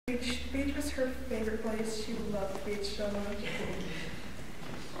her favorite place. She loved the beach so much.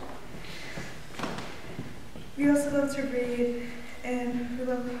 We also love to read, and we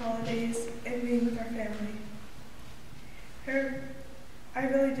love the holidays and being with our family. I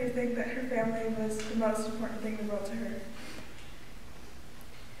really do think that her family was the most important thing in the world to her.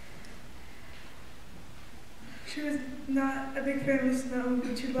 She was not a big fan of snow,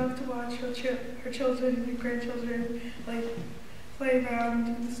 but she loved to watch her children and grandchildren play around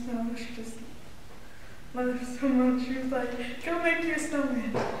in the snow. She just loved it so much. She was like, "Go make your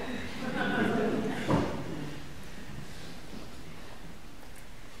snowman."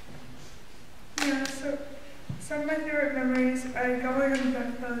 Yeah, so some of my favorite memories are going on the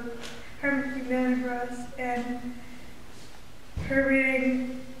duck boat, her emailing for us, and her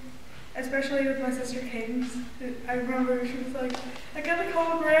reading, especially with my sister Cadence. I remember she was like, "I gotta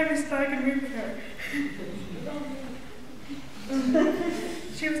call Grandma so I can read with her."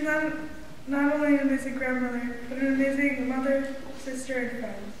 She was not only an amazing grandmother, but an amazing mother, sister, and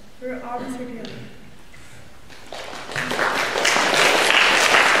friend. We were always here together.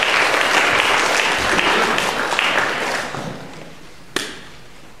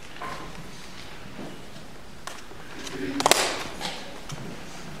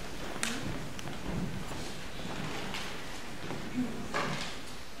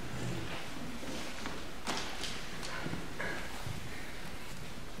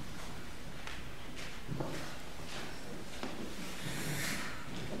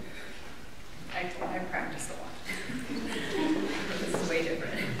 I practice a lot. This is way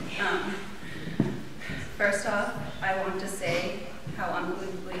different. First off, I want to say how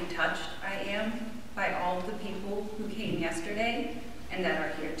unbelievably touched I am by all of the people who came yesterday and that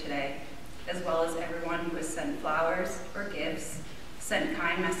are here today, as well as everyone who has sent flowers or gifts, sent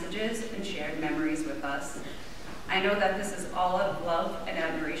kind messages, and shared memories with us. I know that this is all out of love and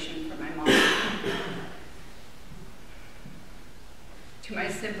admiration for my mom. To my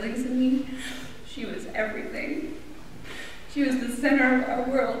siblings and me, she was everything. She was the center of our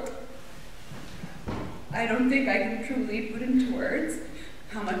world. I don't think I can truly put into words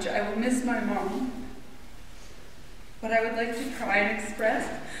how much I will miss my mom, but I would like to try and express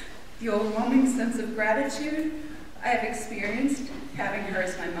the overwhelming sense of gratitude I have experienced having her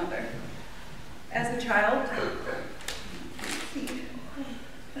as my mother. As a child,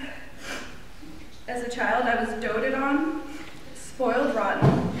 I was doted on, spoiled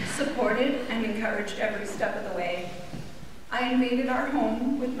rotten, supported, and encouraged every step of the way. I invaded our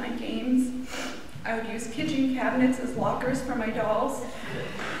home with my games. I would use kitchen cabinets as lockers for my dolls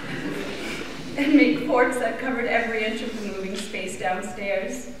and make forts that covered every inch of the moving space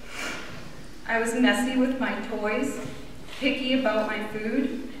downstairs. I was messy with my toys, picky about my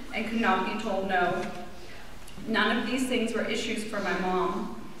food, and could not be told no. None of these things were issues for my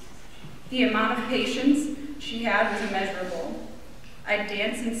mom. The amount of patience she had was immeasurable. I'd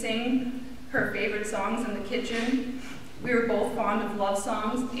dance and sing her favorite songs in the kitchen. We were both fond of love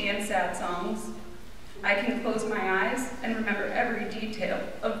songs and sad songs. I can close my eyes and remember every detail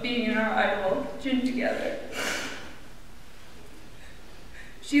of being in our idol gym together.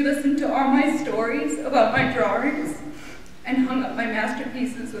 She listened to all my stories about my drawings and hung up my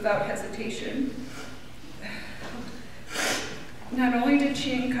masterpieces without hesitation. Not only did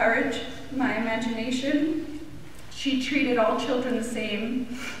she encourage my imagination, she treated all children the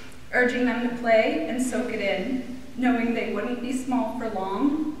same, urging them to play and soak it in, knowing they wouldn't be small for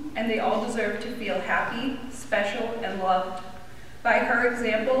long, and they all deserved to feel happy, special, and loved. By her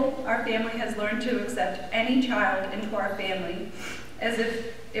example, our family has learned to accept any child into our family as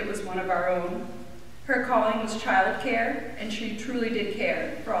if it was one of our own. Her calling was childcare, and she truly did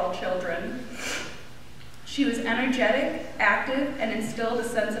care for all children. She was energetic, active, and instilled a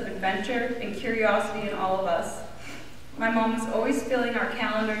sense of adventure and curiosity in all of us. My mom was always filling our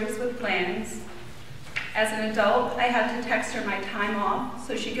calendars with plans. As an adult, I had to text her my time off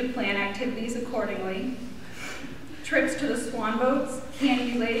so she could plan activities accordingly. Trips to the swan boats,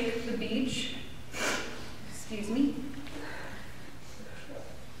 Candy Lake, the beach,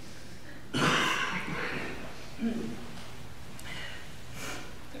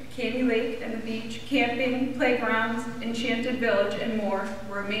 Candy Lake and the beach, camping, playgrounds, Enchanted Village, and more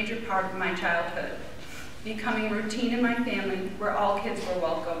were a major part of my childhood, becoming a routine in my family where all kids were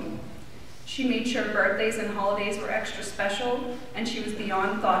welcome. She made sure birthdays and holidays were extra special, and she was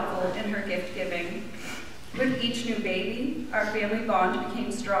beyond thoughtful in her gift giving. With each new baby, our family bond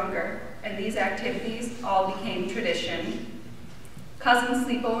became stronger, and these activities all became tradition. Cousin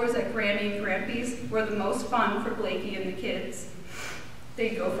sleepovers at Grammy and Grampy's were the most fun for Blakey and the kids.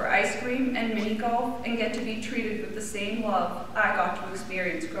 They'd go for ice cream and mini golf and get to be treated with the same love I got to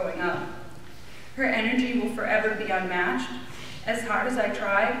experience growing up. Her energy will forever be unmatched. As hard as I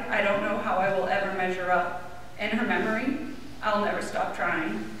try, I don't know how I will ever measure up. In her memory, I'll never stop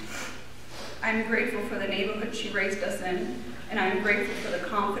trying. I'm grateful for the neighborhood she raised us in, and I'm grateful for the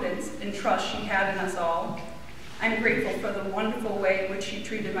confidence and trust she had in us all. I'm grateful for the wonderful way in which she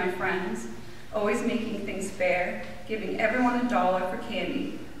treated my friends, always making things fair, giving everyone $1 for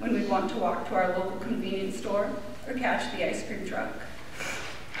candy when we want to walk to our local convenience store or catch the ice cream truck.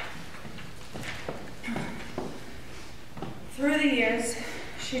 Through the years,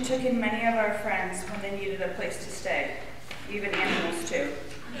 she took in many of our friends when they needed a place to stay, even animals too.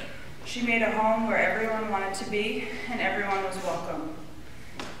 She made a home where everyone wanted to be and everyone was welcome.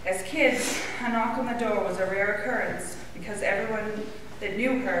 As kids, a knock on the door was a rare occurrence because everyone that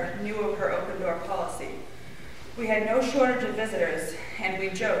knew her knew of her open door policy. We had no shortage of visitors, and we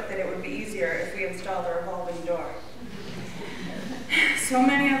joked that it would be easier if we installed a revolving door. So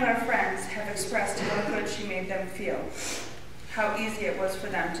many of our friends have expressed how good she made them feel, how easy it was for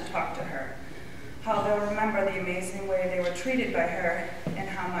them to talk to her, how they'll remember the amazing way they were treated by her, and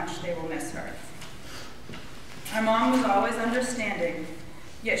how much they will miss her. Our mom was always understanding,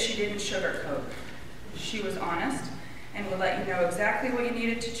 yet she didn't sugarcoat. She was honest and would let you know exactly what you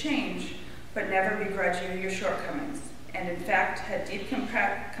needed to change, but never begrudge you your shortcomings, and in fact had deep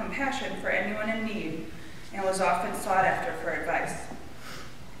compassion for anyone in need, and was often sought after for advice.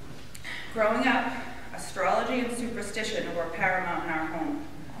 Growing up, astrology and superstition were paramount in our home.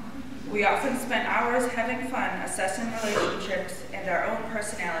 We often spent hours having fun assessing relationships and our own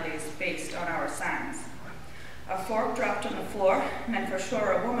personalities based on our signs. A fork dropped on the floor meant for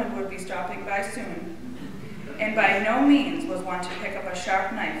sure a woman would be stopping by soon, and by no means was one to pick up a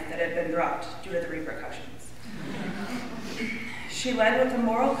sharp knife that had been dropped due to the repercussions. She led with a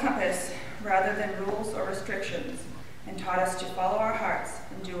moral compass rather than rules or restrictions, and taught us to follow our hearts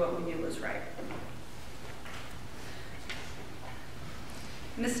and do what we knew was right.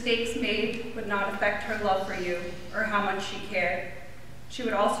 Mistakes made would not affect her love for you or how much she cared. She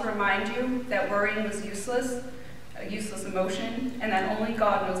would also remind you that worrying was useless, a useless emotion, and that only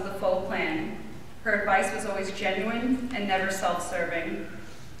God knows the full plan. Her advice was always genuine and never self-serving.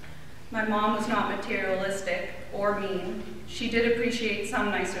 My mom was not materialistic or mean. She did appreciate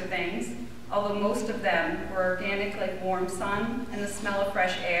some nicer things, although most of them were organic like warm sun and the smell of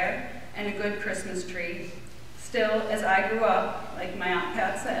fresh air and a good Christmas tree. Still, as I grew up, like my Aunt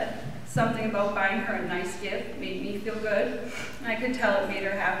Pat said, something about buying her a nice gift made me feel good, and I could tell it made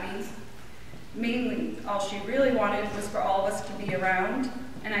her happy. Mainly, all she really wanted was for all of us to be around,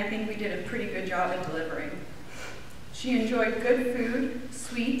 and I think we did a pretty good job at delivering. She enjoyed good food,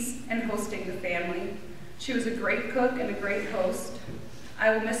 sweets, and hosting the family. She was a great cook and a great host.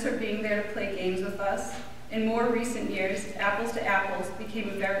 I will miss her being there to play games with us. In more recent years, Apples to Apples became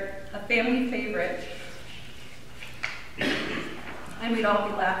a family favorite, and we'd all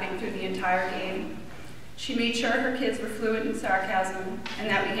be laughing through the entire game. She made sure her kids were fluent in sarcasm and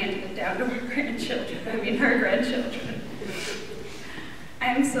that we handed it down to her grandchildren. I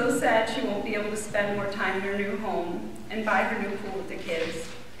am so sad she won't be able to spend more time in her new home and buy her new pool with the kids.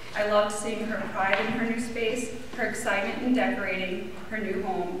 I loved seeing her pride in her new space, her excitement in decorating her new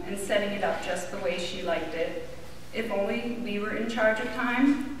home and setting it up just the way she liked it. If only we were in charge of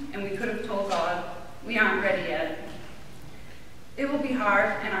time and we could have told God, we aren't ready yet. It will be hard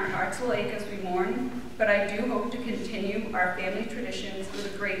and our hearts will ache as we mourn, but I do hope to continue our family traditions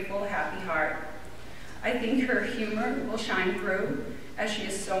with a grateful, happy heart. I think her humor will shine through as she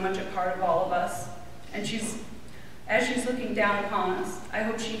is so much a part of all of us, and as she's looking down upon us, I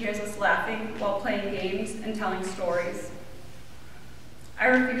hope she hears us laughing while playing games and telling stories. I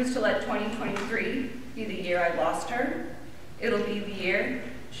refuse to let 2023 be the year I lost her. It'll be the year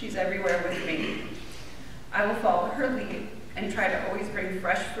she's everywhere with me. I will follow her lead and try to always bring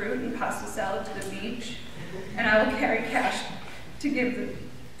fresh fruit and pasta salad to the beach, and I will carry cash to give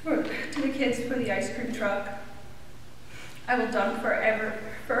to the kids for the ice cream truck. I will dunk for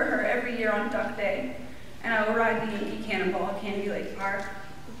her every year on Duck Day, and I will ride the Yankee Cannonball at Candy Lake Park.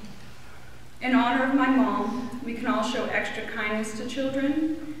 In honor of my mom, we can all show extra kindness to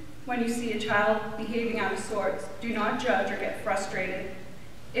children. When you see a child behaving out of sorts, do not judge or get frustrated.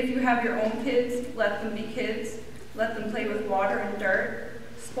 If you have your own kids, let them be kids. Let them play with water and dirt.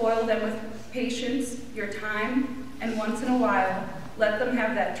 Spoil them with patience, your time, and once in a while, let them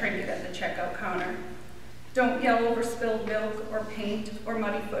have that trinket at the checkout counter. Don't yell over spilled milk or paint or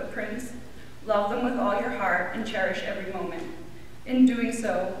muddy footprints. Love them with all your heart and cherish every moment. In doing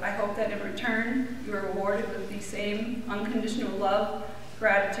so, I hope that in return, you are rewarded with the same unconditional love,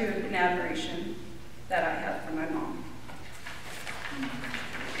 gratitude, and admiration that I have for my mom.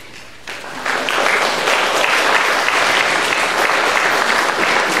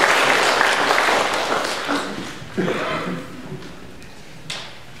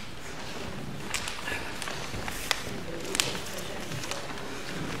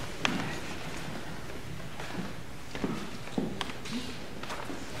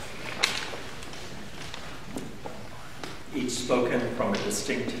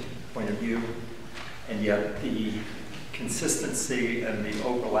 distinct point of view, and yet the consistency and the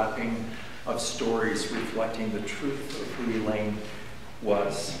overlapping of stories reflecting the truth of who Elaine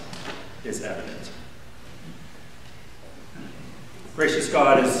was is evident. Gracious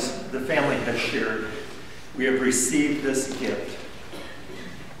God, as the family has shared, we have received this gift,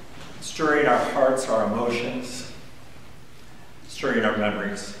 stirring our hearts, our emotions, stirring our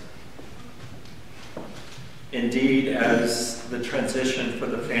memories. Indeed, as the transition for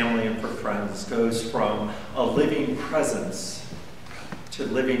the family and for friends goes from a living presence to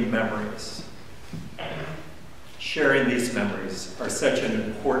living memories, sharing these memories are such an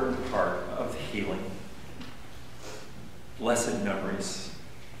important part of healing. Blessed memories,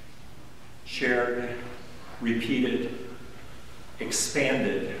 shared, repeated,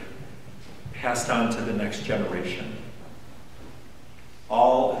 expanded, passed on to the next generation.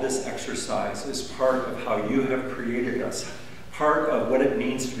 All of this exercise is part of how you have created us, part of what it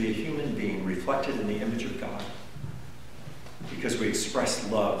means to be a human being reflected in the image of God. Because we express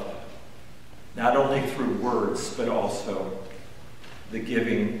love, not only through words, but also the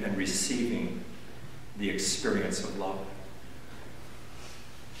giving and receiving the experience of love.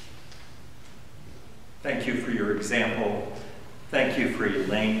 Thank you for your example. Thank you for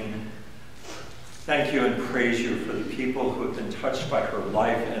Elaine. Thank you and praise you for the people who have been touched by her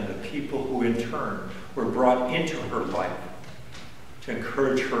life and the people who in turn were brought into her life to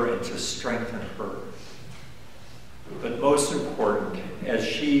encourage her and to strengthen her. But most important, as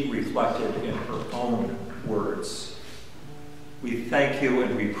she reflected in her own words, we thank you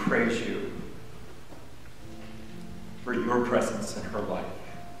and we praise you for your presence in her life.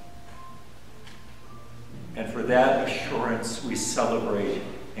 And for that assurance, we celebrate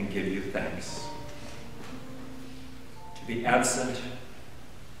and give you thanks. To be absent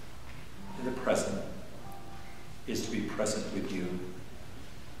in the present is to be present with you.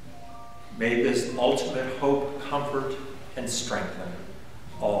 May this ultimate hope, comfort, and strengthen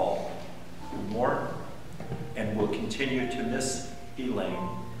all who mourn and will continue to miss Elaine,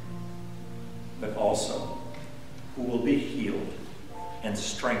 but also who will be healed and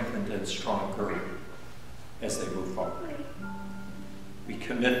strengthened and stronger as they move forward. We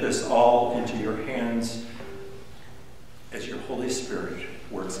commit this all into your hands as your Holy Spirit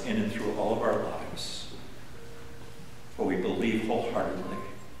works in and through all of our lives. For we believe wholeheartedly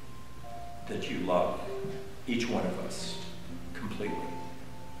that you love each one of us completely.